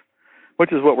 Yes.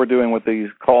 Which is what we're doing with these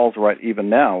calls right even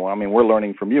now. We're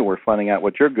learning from you. We're finding out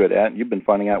what you're good at. You've been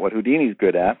finding out what Houdini's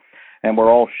good at. And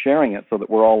we're all sharing it so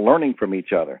that we're all learning from each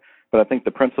other. But I think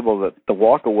the principle, that the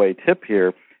walk-away tip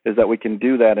here, is that we can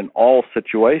do that in all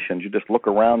situations. You just look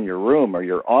around your room or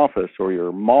your office or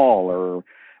your mall or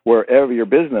wherever your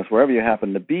business, wherever you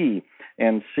happen to be,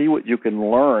 and see what you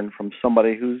can learn from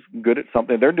somebody who's good at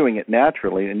something. They're doing it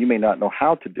naturally, and you may not know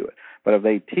how to do it. But if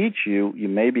they teach you, you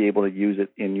may be able to use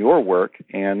it in your work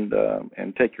and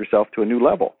take yourself to a new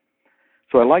level.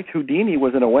 So I liked Houdini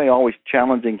was in a way always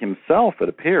challenging himself, it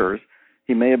appears.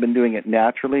 He may have been doing it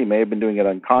naturally. He may have been doing it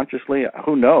unconsciously.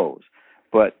 Who knows?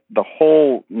 But the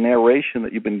whole narration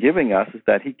that you've been giving us is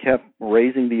that he kept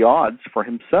raising the odds for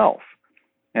himself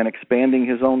and expanding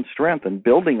his own strength and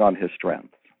building on his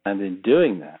strength. And in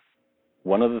doing that,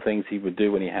 one of the things he would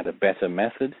do when he had a better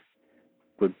method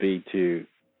would be to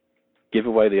give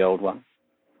away the old one,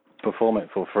 perform it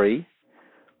for free,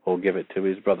 or give it to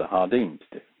his brother Houdini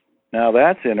to do. Now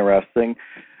that's interesting.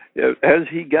 As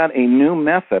he got a new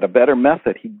method, a better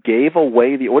method, he gave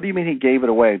away what do you mean he gave it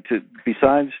away?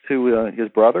 Besides to his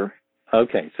brother?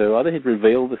 Okay, so either he'd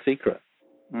reveal the secret.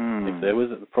 If there was,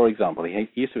 for example, he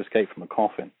used to escape from a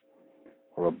coffin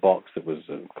or a box that was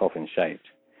coffin-shaped.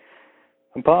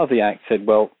 And part of the act said,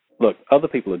 well, look, other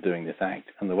people are doing this act,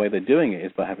 and the way they're doing it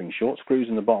is by having short screws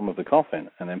in the bottom of the coffin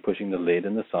and then pushing the lid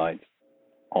and the sides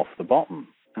off the bottom.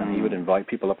 And he would invite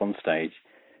people up on stage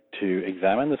to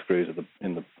examine the screws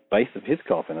in the base of his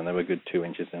coffin, and they were a good 2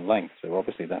 inches in length. So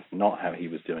obviously that's not how he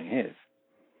was doing his.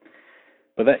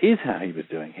 But that is how he was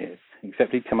doing his,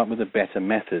 except he'd come up with a better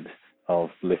method of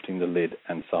lifting the lid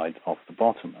and sides off the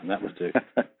bottom, and that was to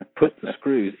put the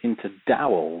screws into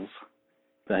dowels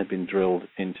that had been drilled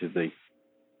into the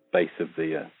base of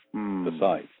the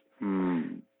sides.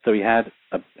 So he had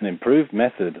an improved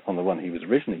method on the one he was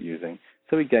originally using,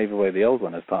 so he gave away the old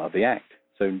one as part of the act.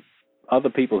 So other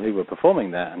people who were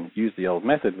performing that and used the old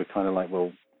method were kind of like,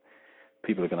 well,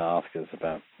 people are going to ask us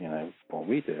about, what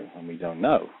we do, and we don't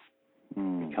know.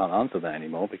 We can't answer that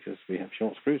anymore because we have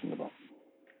short screws in the bottom.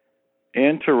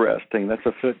 Interesting. That's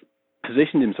So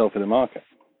positioned himself in the market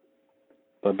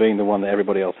by being the one that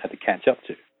everybody else had to catch up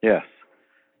to. Yes.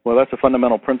 Well, that's a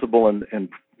fundamental principle in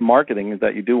marketing, is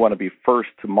that you do want to be first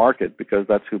to market, because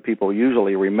that's who people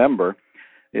usually remember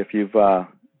if you've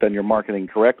done your marketing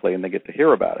correctly and they get to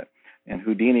hear about it. And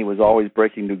Houdini was always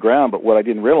breaking new ground, but what I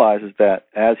didn't realize is that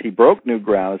as he broke new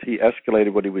ground, as he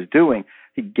escalated what he was doing,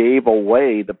 he gave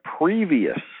away the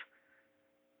previous,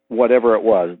 whatever it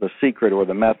was, the secret or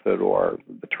the method or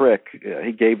the trick.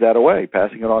 He gave that away,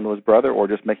 passing it on to his brother or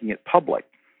just making it public.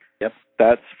 Yep.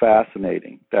 That's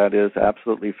fascinating. That is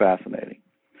absolutely fascinating.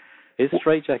 His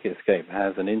straitjacket escape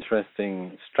has an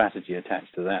interesting strategy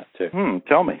attached to that, too.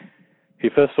 Tell me. He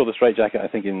first saw the straitjacket, I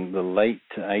think, in the late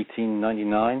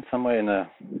 1899, somewhere in a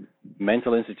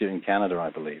mental institute in Canada, I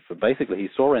believe. But basically, he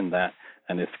saw in that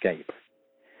an escape.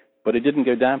 But it didn't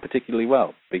go down particularly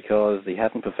well because he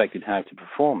hadn't perfected how to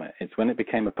perform it. It's when it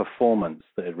became a performance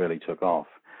that it really took off.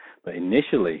 But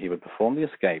initially, he would perform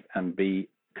the escape and be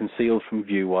concealed from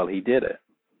view while he did it.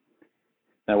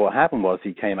 Now, what happened was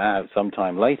he came out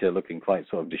sometime later looking quite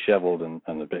sort of disheveled and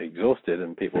a bit exhausted,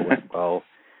 and people went, well,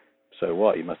 so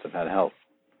what? You must have had help.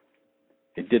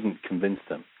 It didn't convince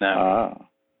them. Now,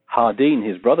 Houdini,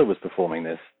 his brother, was performing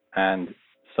this, and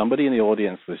somebody in the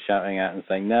audience was shouting out and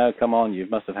saying, no, come on, you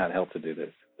must have had help to do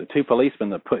this. The two policemen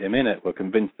that put him in it were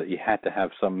convinced that he had to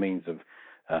have some means of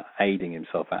aiding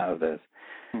himself out of this.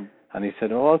 And he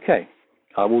said, oh, okay,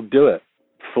 I will do it,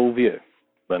 full view,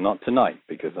 but not tonight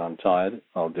because I'm tired.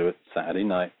 I'll do it Saturday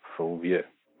night, full view.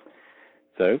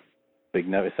 So, big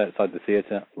notice outside the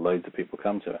theater, loads of people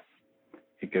come to it.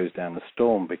 It goes down the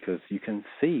storm because you can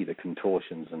see the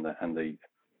contortions and the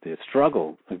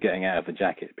struggle of getting out of the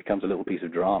jacket. It becomes a little piece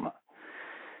of drama.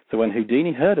 So when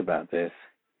Houdini heard about this,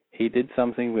 he did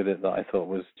something with it that I thought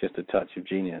was just a touch of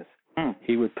genius.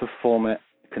 He would perform it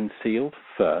concealed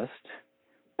first,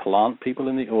 plant people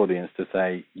in the audience to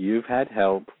say, you've had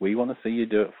help, we want to see you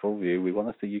do it full view, we want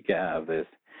to see you get out of this,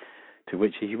 to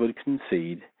which he would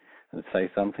concede and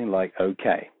say something like,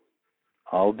 okay,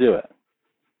 I'll do it.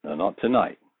 No, not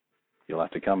tonight. You'll have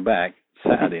to come back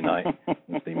Saturday night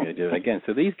and see me do it again.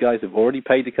 So these guys have already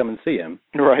paid to come and see him.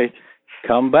 Right.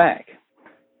 Come back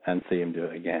and see him do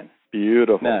it again.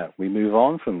 Beautiful. Now, we move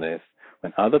on from this.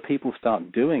 When other people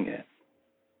start doing it,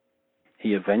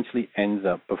 he eventually ends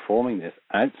up performing this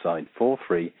outside for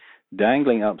free,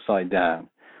 dangling upside down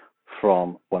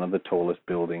from one of the tallest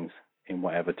buildings in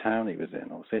whatever town he was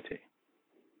in or city.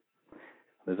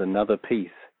 There's another piece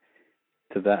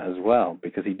to that as well,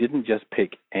 because he didn't just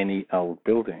pick any old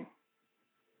building.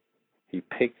 He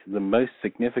picked the most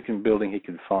significant building he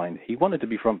could find. He wanted to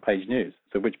be front page news.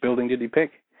 So which building did he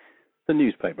pick? The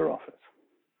newspaper office.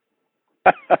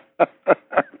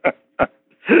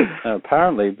 Now,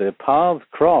 apparently, the paths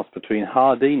crossed between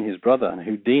Houdini, his brother, and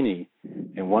Houdini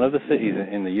in one of the cities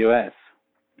in the U.S.,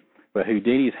 where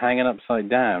Houdini's hanging upside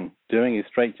down doing his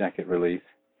straitjacket release,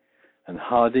 and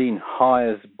Houdini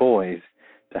hires boys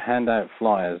to hand out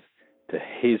flyers to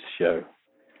his show.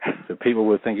 So people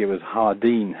would think it was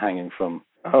Houdini hanging from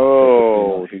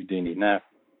Houdini. Now,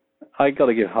 I got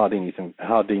to give Houdini some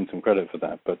credit for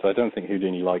that, but I don't think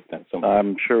Houdini liked that so much.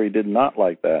 I'm sure he did not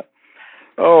like that.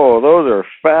 Oh, those are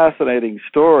fascinating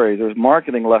stories. There's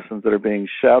marketing lessons that are being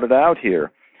shouted out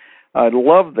here. I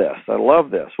love this.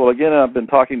 Well, again, I've been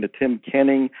talking to Tim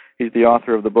Kenning. He's the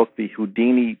author of the book, The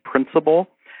Houdini Principle,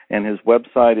 and his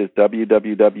website is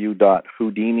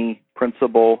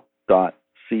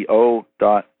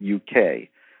www.houdiniprinciple.co.uk.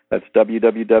 That's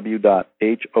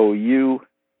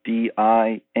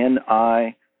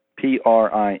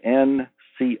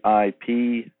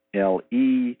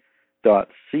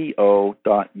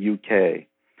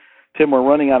Tim, we're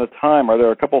running out of time. Are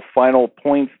there a couple final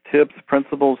points, tips,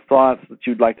 principles, thoughts that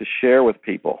you'd like to share with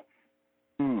people?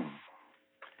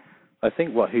 I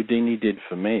think what Houdini did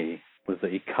for me was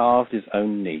that he carved his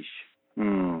own niche.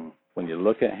 When you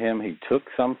look at him, he took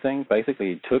something.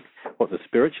 Basically, he took what the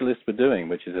spiritualists were doing,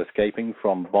 which is escaping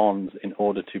from bonds in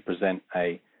order to present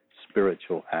a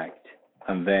spiritual act,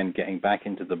 and then getting back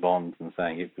into the bonds and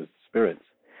saying it was spirits.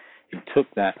 He took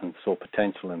that and saw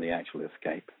potential in the actual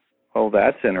escape. Oh,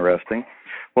 that's interesting.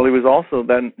 Well, he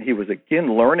was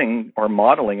again learning or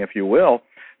modeling, if you will,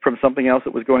 from something else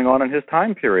that was going on in his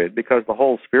time period, because the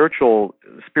whole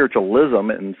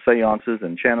spiritualism and seances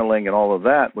and channeling and all of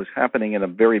that was happening in a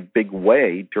very big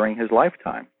way during his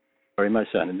lifetime. Very much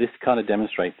so, and this kind of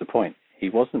demonstrates the point. He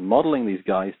wasn't modeling these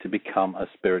guys to become a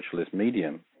spiritualist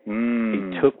medium.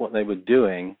 He took what they were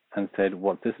doing and said,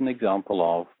 what's this an example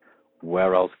of?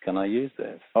 where else can I use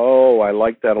this? Oh, I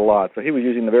like that a lot. So he was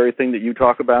using the very thing that you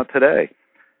talk about today.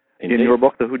 Indeed. In your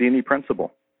book, The Houdini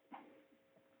Principle.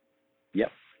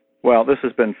 Yep. Well, this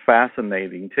has been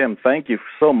fascinating. Tim, thank you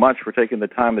so much for taking the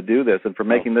time to do this and for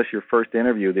making this your first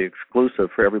interview, the exclusive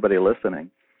for everybody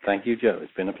listening. Thank you, Joe.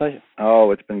 It's been a pleasure.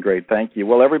 Oh, it's been great. Thank you.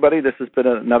 Well, everybody, this has been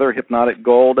another Hypnotic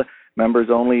Gold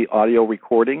members-only audio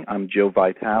recording. I'm Joe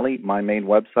Vitale. My main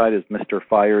website is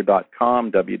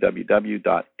mrfire.com,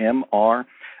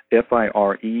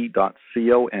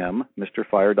 www.mrfire.com,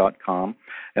 mrfire.com.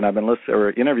 And I've been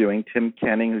interviewing Tim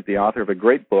Kenning, who's the author of a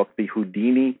great book, The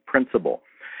Houdini Principle.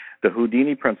 The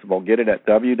Houdini Principle. Get it at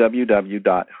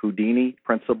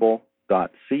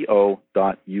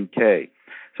www.houdiniprinciple.co.uk.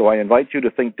 So I invite you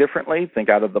to think differently, think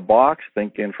out of the box,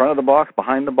 think in front of the box,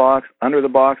 behind the box, under the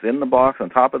box, in the box, on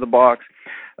top of the box,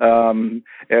 and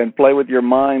play with your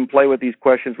mind, play with these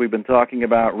questions we've been talking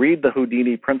about. Read the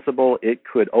Houdini Principle. It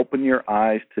could open your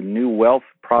eyes to new wealth,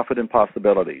 profit, and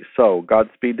possibilities. So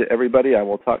Godspeed to everybody. I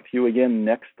will talk to you again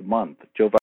next month. Joe